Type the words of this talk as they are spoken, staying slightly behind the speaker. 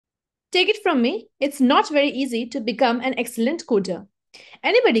Take it from me, it's not very easy to become an excellent coder.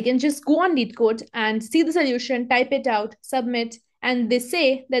 Anybody can just go on LeetCode and see the solution, type it out, submit, and they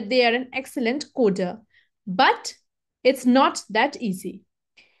say that they are an excellent coder. But it's not that easy.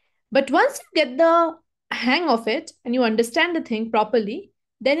 But once you get the hang of it and you understand the thing properly,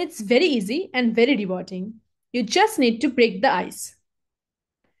 then it's very easy and very rewarding. You just need to break the ice.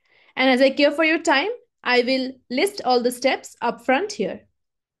 And as I care for your time, I will list all the steps up front here.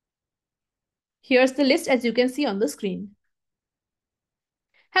 Here's the list as you can see on the screen.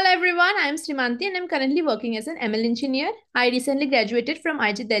 Hello everyone, I am Srimanti and I am currently working as an ML engineer. I recently graduated from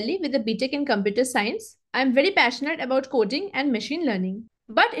IIT Delhi with a BTech in computer science. I am very passionate about coding and machine learning.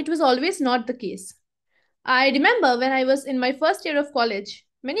 But it was always not the case. I remember when I was in my first year of college,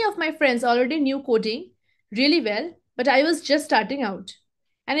 many of my friends already knew coding really well, but I was just starting out.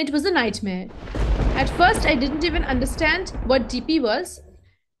 And it was a nightmare. At first, I didn't even understand what DP was,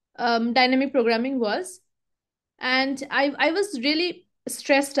 dynamic programming was. And I was really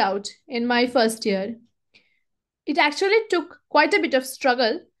stressed out in my first year. It actually took quite a bit of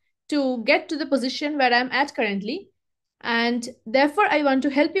struggle to get to the position where I'm at currently. And therefore, I want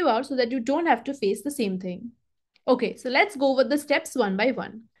to help you out so that you don't have to face the same thing. Okay, so let's go over the steps one by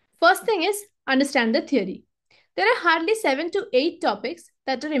one. First thing is understand the theory. There are hardly 7 to 8 topics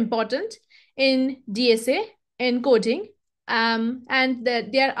that are important in DSA, in coding, and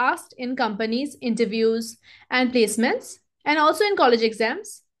they are asked in companies, interviews, and placements, and also in college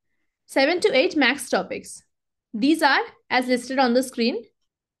exams. 7 to 8 max topics. These are, as listed on the screen,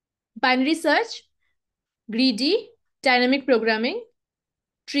 binary search, greedy, dynamic programming,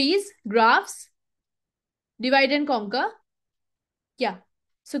 trees, graphs, divide and conquer. Yeah.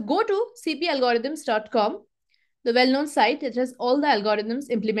 So go to cpalgorithms.com, the well-known site that has all the algorithms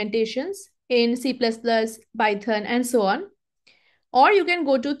implementations in C++, Python, and so on. Or you can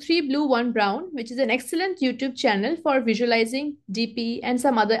go to 3 Blue 1 Brown, which is an excellent YouTube channel for visualizing DP and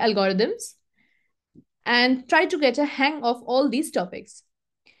some other algorithms, and try to get a hang of all these topics.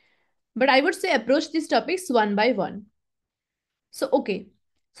 But I would say approach these topics one by one. So, okay.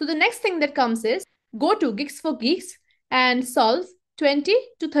 So the next thing that comes is go to Geeks for Geeks and solve 20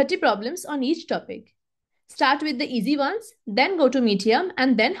 to 30 problems on each topic. Start with the easy ones, then go to medium,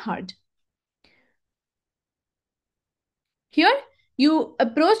 and then hard. Here, you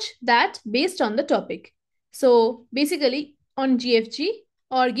approach that based on the topic. So basically, on GFG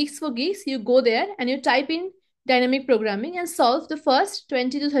or Geeks for Geeks, you go there and you type in dynamic programming and solve the first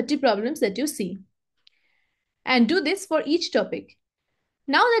 20 to 30 problems that you see. And do this for each topic.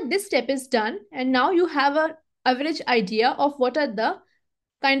 Now that this step is done, and now you have an average idea of what are the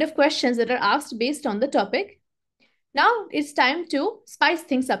kind of questions that are asked based on the topic, now it's time to spice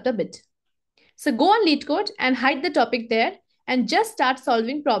things up a bit. So go on LeetCode and hide the topic there and just start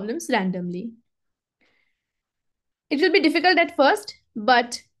solving problems randomly. It will be difficult at first,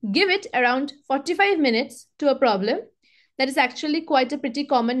 but give it around 45 minutes to a problem. That is actually quite a pretty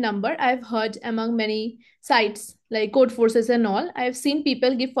common number I've heard among many sites like Code Forces and all. I've seen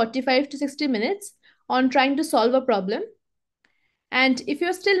people give 45 to 60 minutes on trying to solve a problem. And if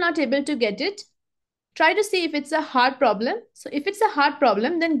you're still not able to get it, try to see if it's a hard problem. So if it's a hard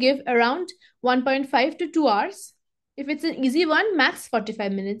problem, then give around 1.5 to 2 hours. If it's an easy one, max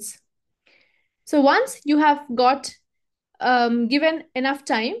 45 minutes. So once you have got given enough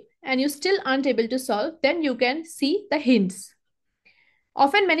time and you still aren't able to solve, then you can see the hints.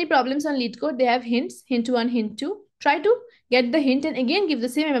 Often many problems on LeetCode, they have hints, hint 1, hint 2. Try to get the hint and again give the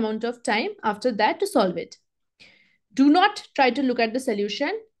same amount of time after that to solve it. Do not try to look at the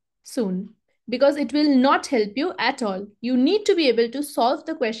solution soon because it will not help you at all. You need to be able to solve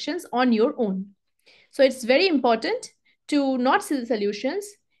the questions on your own. So it's very important to not see the solutions.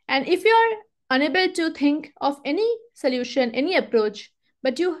 And if you are unable to think of any solution, any approach,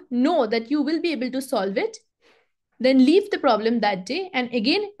 but you know that you will be able to solve it, then leave the problem that day and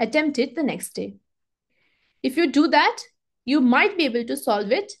again attempt it the next day. If you do that, you might be able to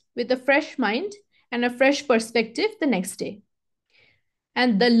solve it with a fresh mind and a fresh perspective the next day.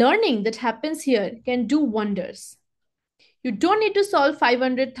 And the learning that happens here can do wonders. You don't need to solve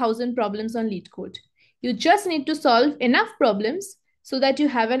 500,000 problems on LeetCode. You just need to solve enough problems so that you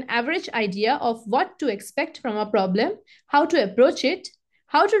have an average idea of what to expect from a problem, how to approach it,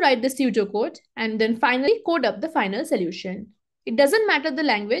 how to write the pseudocode, and then finally code up the final solution. It doesn't matter the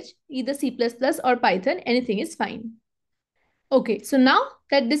language, either C++ or Python, anything is fine. Okay, so now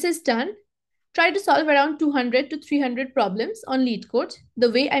that this is done, try to solve around 200 to 300 problems on LeetCode, the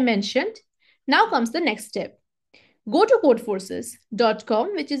way I mentioned. Now comes the next step. Go to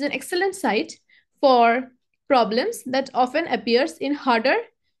codeforces.com, which is an excellent site for problems that often appears in harder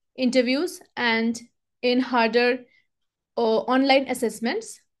interviews and in harder online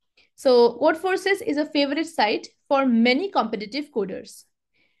assessments. So, Codeforces is a favorite site for many competitive coders.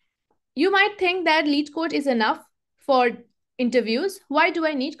 You might think that lead code is enough for interviews. Why do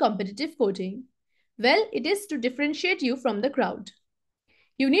I need competitive coding? Well, it is to differentiate you from the crowd.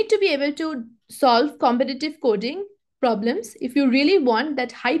 You need to be able to solve competitive coding problems if you really want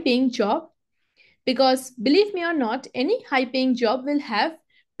that high paying job, because believe me or not, any high paying job will have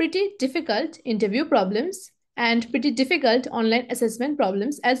pretty difficult interview problems and pretty difficult online assessment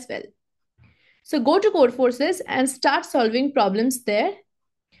problems as well. So go to Codeforces and start solving problems there.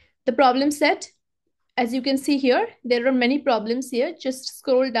 The problem set, as you can see here, there are many problems here. Just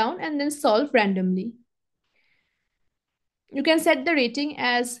scroll down and then solve randomly. You can set the rating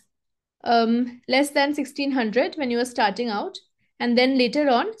as less than 1600 when you are starting out, and then later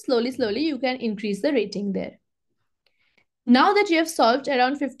on, slowly, you can increase the rating there. Now that you have solved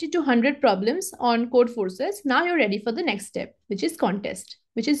around 50 to 100 problems on Codeforces, now you're ready for the next step, which is contest,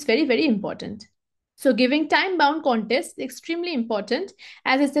 which is very important. So giving time-bound contests is extremely important,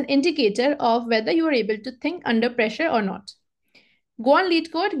 as it's an indicator of whether you are able to think under pressure or not. Go on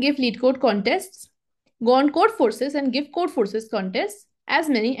LeetCode, give LeetCode contests. Go on Codeforces and give Codeforces contests, as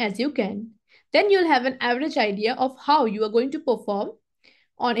many as you can. Then you'll have an average idea of how you are going to perform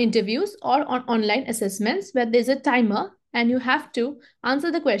on interviews or on online assessments where there's a timer and you have to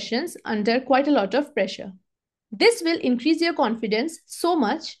answer the questions under quite a lot of pressure. This will increase your confidence so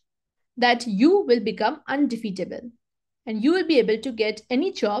much that you will become undefeatable and you will be able to get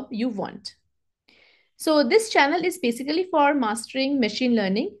any job you want. So this channel is basically for mastering machine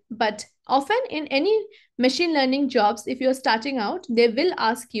learning, but often in any machine learning jobs, if you're starting out, they will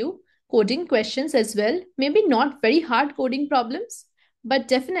ask you coding questions as well. Maybe not very hard coding problems, but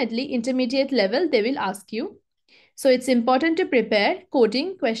definitely intermediate level they will ask you. So it's important to prepare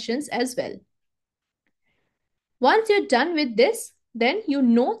coding questions as well. Once you're done with this, then you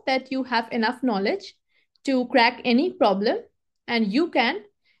know that you have enough knowledge to crack any problem and you can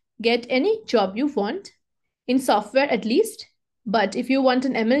get any job you want, in software at least. But if you want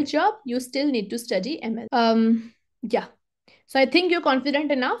an ML job, you still need to study ML. Yeah. So I think you're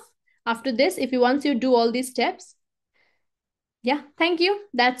confident enough after this if you once you do all these steps. Yeah, thank you.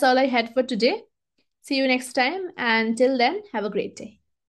 That's all I had for today. See you next time, and till then, have a great day.